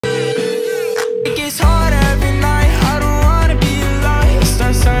It gets hard every night, I don't wanna be alone. It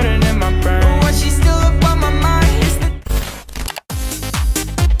starts hurting in my brain, but when she's still up on my mind, it's the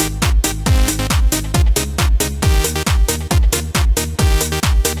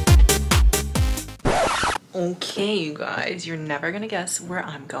Okay, you guys, you're never gonna guess where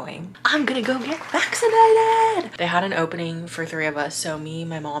I'm going. I'm gonna go get vaccinated. They had an opening for 3 of us, so me,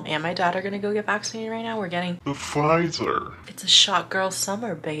 my mom, and my dad are gonna go get vaccinated right now. We're getting the Pfizer. It's a shot girl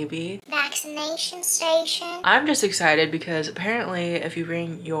summer, baby. Vaccination station. I'm just excited because apparently if you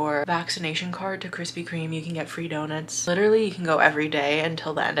bring your vaccination card to Krispy Kreme, you can get free donuts. Literally, you can go every day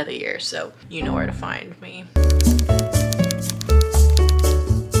until the end of the year, so you know where to find me.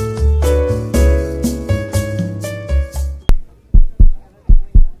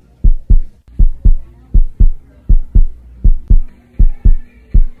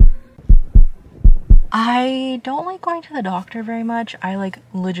 I don't like going to the doctor very much. I like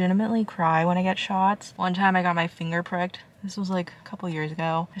legitimately cry when I get shots. One time I got my finger pricked. This was like a couple years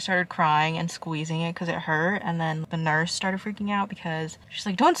ago. I started crying and squeezing it because it hurt, and then the nurse started freaking out because she's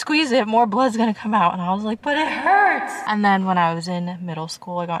like, don't squeeze it, more blood's gonna come out. And I was like, but it hurts. And then when I was in middle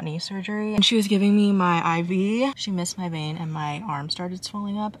school, I got knee surgery and she was giving me my IV. She missed my vein and my arm started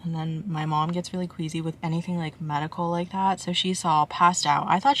swelling up, and then my mom gets really queasy with anything like medical like that, so she saw passed out.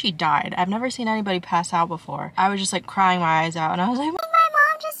 I thought she died. I've never seen anybody pass out before. I was just like crying my eyes out and I was like, My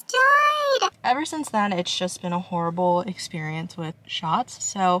mom just died. ever since then, it's just been a horrible experience with shots.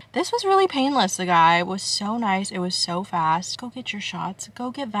 So this was really painless. The guy was so nice. It was so fast. Go get your shots.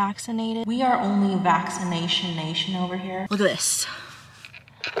 Go get vaccinated. We are only vaccination nation over here. Look at this.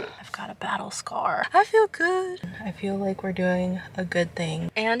 I've got a battle scar. I feel good. I feel like we're doing a good thing.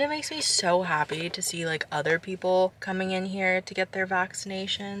 And it makes me so happy to see like other people coming in here to get their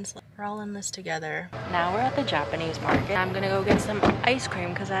vaccinations. We're all in this together. Now we're at the Japanese market. I'm gonna go get some ice cream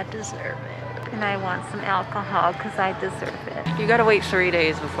because I deserve it. And I want some alcohol because I deserve it. You gotta wait 3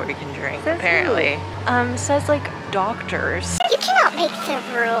 days before you can drink, Says apparently. Says like doctors. You cannot make the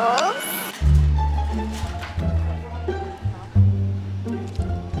rules.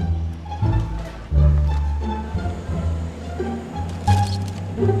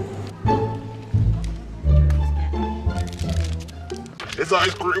 It's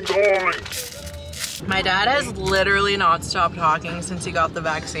ice cream time. My dad has literally not stopped talking since he got the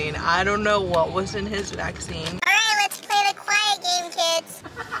vaccine. I don't know what was in his vaccine. All right, let's play the quiet game, kids.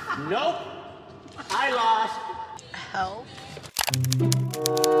 Nope. I lost. Help.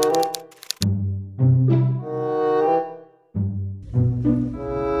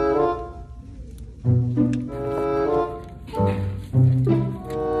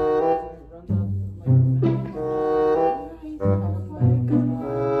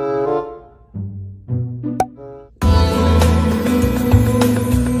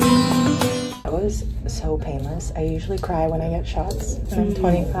 So painless. I usually cry when I get shots and I'm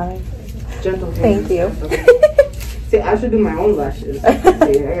 25. Gentle hair. Thank you. See, I should do my own lashes. See,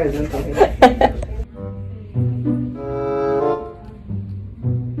 I got gentle hair.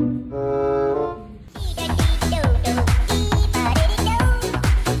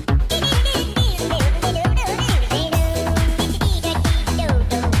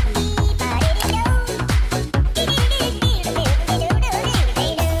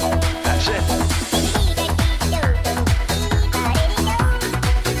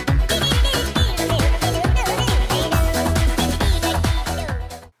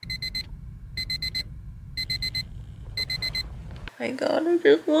 My God, I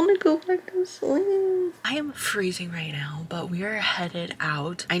just want to go back to sleep. I am freezing right now, but we are headed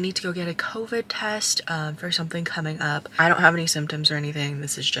out. I need to go get a COVID test for something coming up. I don't have any symptoms or anything.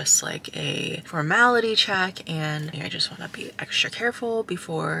 This is just like a formality check, and I just want to be extra careful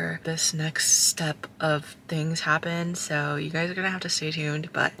before this next step of things happen. So you guys are gonna have to stay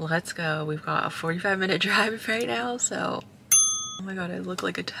tuned, but let's go. We've got a 45-minute drive right now, so oh my God, I look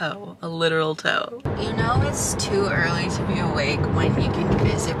like a toe, a literal toe. You know it's too early to be awake when you can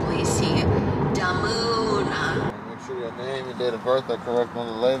visibly see the moon. Make sure your name and date of birth are correct on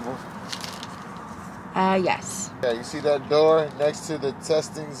the label. Yes. Yeah, you see that door next to the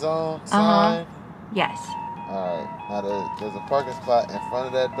testing zone sign? Yes. Alright, now there's a parking spot in front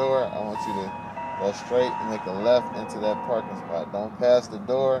of that door. I want you to go straight and make a left into that parking spot. Don't pass the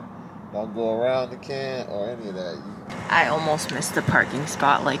door, don't go around the can or any of that. I almost missed the parking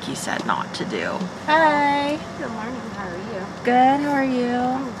spot like you said not to do. Hi. Good morning. How are you? Good, how are you?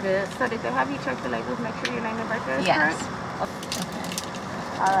 I'm good. So did they have you check the labels, make sure your name and birthday is Yes. correct? Okay.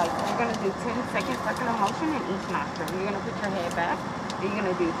 All right. So we're gonna do 10 seconds circular motion in each nostril. You're gonna put your head back. You're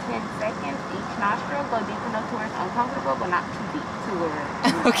gonna do 10 seconds each nostril. Go deep enough to where it's uncomfortable, but not too deep to where.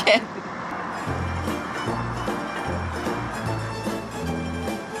 Okay.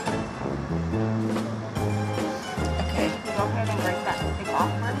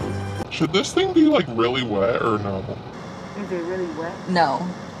 Should this thing be like really wet or no? Is it really wet? No.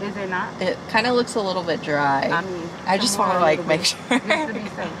 Is it not? It kind of looks a little bit dry. I mean, I just want to like make sure. Just to be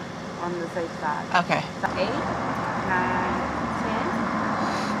safe, on the safe side. Okay. So 8, 9,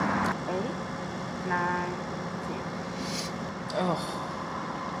 10. 8, 9, 10. Oh.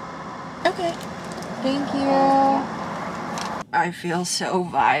 Okay. Thank you. I feel so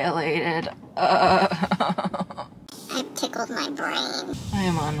violated. I've tickled my brain. I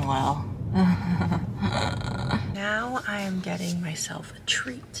am unwell. Now I am getting myself a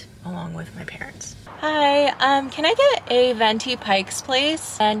treat along with my parents. Hi, can I get a venti Pikes,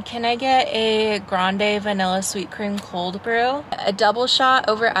 please? And can I get a grande vanilla sweet cream cold brew? A double shot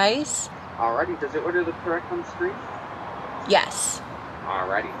over ice? Alrighty, does it order the correct on the screen? Yes.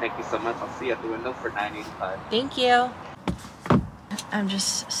 Alrighty, thank you so much. I'll see you at the window for $9.85. Thank you. I'm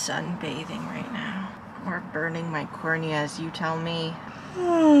just sunbathing right now. Or burning my corneas, you tell me. Hi, how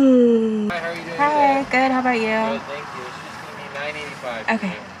are you doing? Hi, good. How about you? Good, thank you. It's just gonna be $9.85.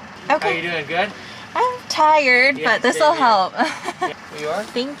 Okay. How Okay. are you doing? Good? I'm tired, Yeah, but this same will here. help. Yeah, you are?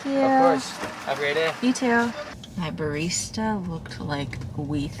 Thank you. Of course. Have a great day. You too. My barista looked like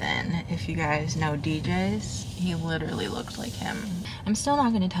Weathan. If you guys know DJs, he literally looked like him. I'm still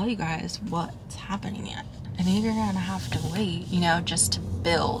not going to tell you guys what's happening yet. I think you're going to have to wait, you know, just to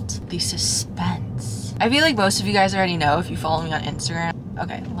build the suspense. I feel like most of you guys already know if you follow me on Instagram.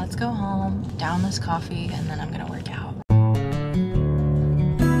 Okay, let's go home, down this coffee, and then I'm going to work out.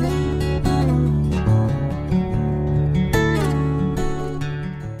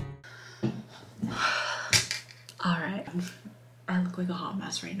 I look like a hot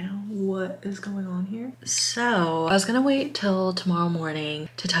mess right now. What is going on here? So I was gonna wait till tomorrow morning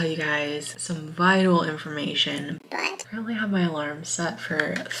to tell you guys some vital information. I currently have my alarm set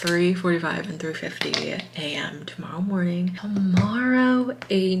for 3:45 and 3:50 a.m. tomorrow morning. Tomorrow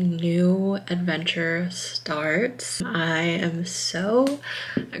a new adventure starts. I am so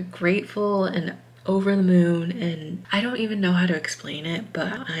grateful and over the moon, and I don't even know how to explain it,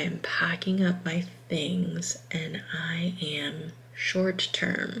 but I am packing up my things and I am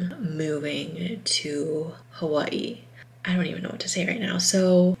short-term moving to Hawaii. I don't even know what to say right now.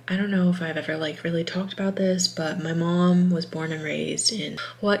 So I don't know if I've ever like really talked about this, but my mom was born and raised in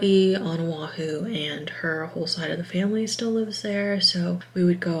Hawaii on Oahu, and her whole side of the family still lives there. So we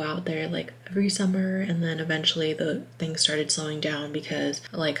would go out there like every summer, and then eventually the things started slowing down because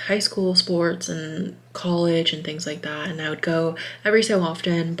like high school sports and college and things like that, and I would go every so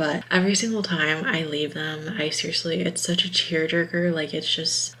often, but every single time I leave them, I seriously, it's such a tearjerker. Like it's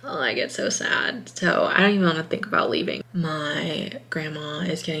just, oh, I get so sad. So I don't even want to think about leaving. My grandma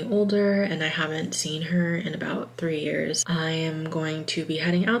is getting older and I haven't seen her in about 3 years. I am going to be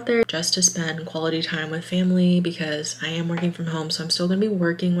heading out there just to spend quality time with family because I am working from home, so I'm still gonna be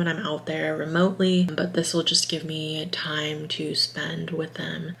working when I'm out there remotely, but this will just give me time to spend with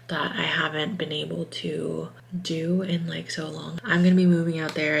them that I haven't been able to do in like so long. I'm gonna be moving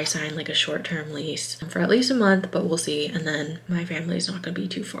out there. I signed like a short-term lease for at least a month, but we'll see. And then my family's not gonna be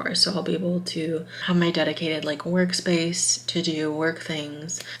too far, so I'll be able to have my dedicated like workspace to do work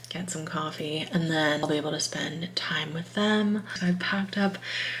things, get some coffee, and then I'll be able to spend time with them. So I've packed up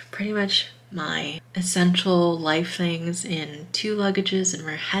pretty much my essential life things in 2 luggages and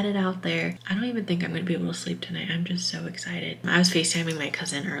we're headed out there. I don't even think I'm gonna be able to sleep tonight. I'm just so excited. I was FaceTiming my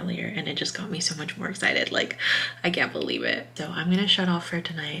cousin earlier and it just got me so much more excited. Like, I can't believe it. So I'm gonna shut off for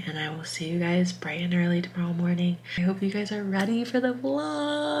tonight and I will see you guys bright and early tomorrow morning. I hope you guys are ready for the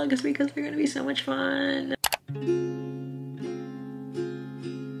vlogs because they're gonna be so much fun.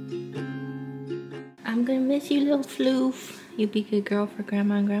 I'm gonna miss you, little floof. You be good girl for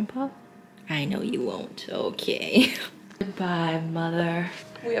grandma and grandpa? I know you won't. Okay. Goodbye, mother.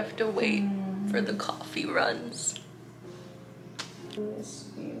 We have to wait for the coffee runs. Miss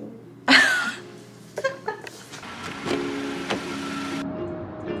you.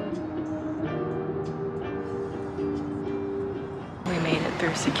 We made it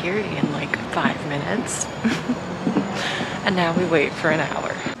through security in like 5 minutes. And now we wait for an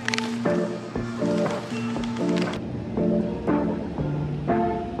hour.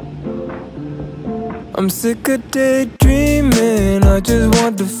 I'm sick of daydreaming, I just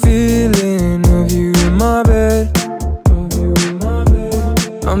want the feeling of you in my bed.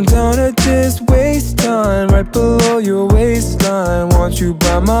 I'm down to just waste time right below your waistline. Want you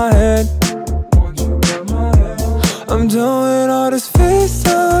by my head. I'm done with all this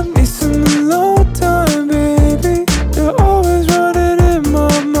FaceTime, need some alone time, baby. You're always running in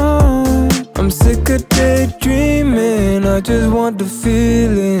my mind. I'm sick of daydreaming, I just want the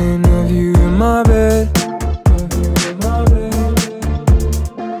feeling of you in my bed.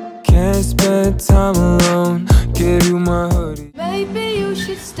 Can't wanna spend time alone. Give you my hoodie. Maybe you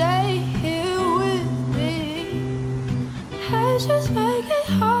should stay